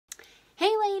Hey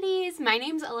ladies, my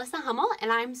name's Alyssa Hummel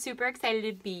and I'm super excited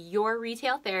to be your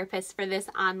retail therapist for this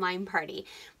online party.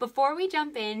 Before we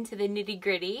jump into the nitty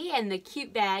gritty and the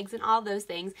cute bags and all those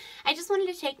things, I just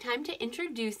wanted to take time to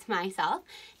introduce myself,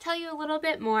 tell you a little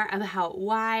bit more about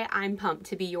why I'm pumped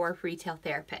to be your retail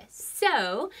therapist.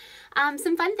 So,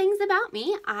 some fun things about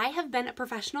me. I have been a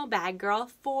professional bag girl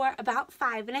for about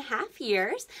 5.5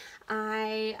 years.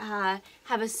 I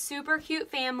have a super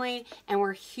cute family and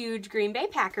we're huge Green Bay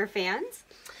Packer fans.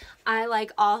 I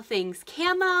like all things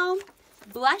camo,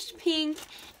 blush pink,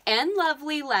 and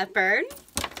lovely leopard.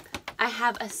 I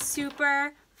have a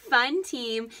super fun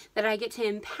team that I get to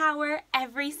empower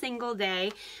every single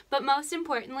day, but most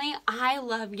importantly, I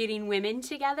love getting women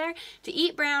together to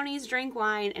eat brownies, drink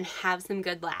wine, and have some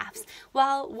good laughs.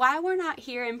 Well, while we're not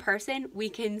here in person, we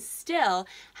can still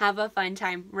have a fun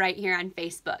time right here on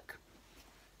Facebook.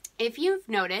 If you've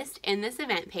noticed in this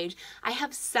event page, I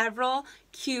have several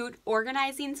cute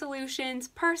organizing solutions,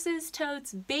 purses,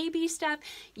 totes, baby stuff,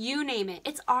 you name it.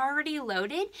 It's already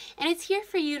loaded and it's here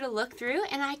for you to look through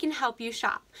and I can help you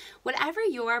shop. Whatever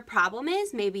your problem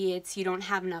is, maybe it's you don't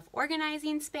have enough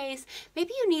organizing space,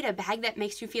 maybe you need a bag that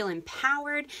makes you feel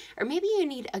empowered, or maybe you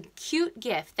need a cute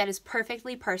gift that is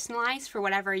perfectly personalized for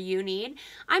whatever you need.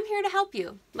 I'm here to help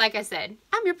you. Like I said,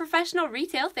 I'm your professional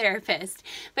retail therapist.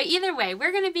 But either way,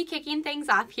 we're going to be kicking things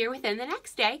off here within the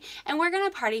next day and we're going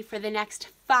to party for the next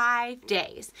 5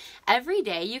 days. Every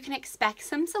day you can expect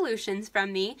some solutions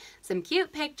from me, some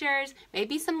cute pictures,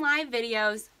 maybe some live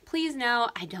videos. Please know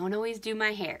I don't always do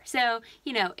my hair, so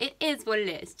it is what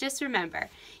it is. Just remember,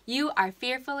 you are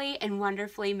fearfully and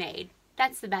wonderfully made.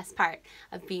 That's the best part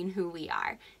of being who we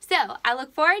are. So I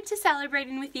look forward to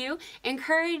celebrating with you,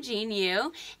 encouraging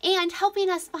you, and helping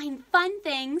us find fun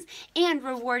things and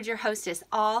reward your hostess,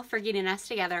 all for getting us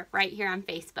together right here on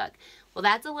Facebook. Well,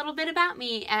 that's a little bit about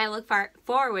me, and I look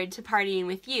forward to partying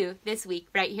with you this week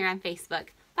right here on Facebook.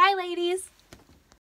 Bye, ladies!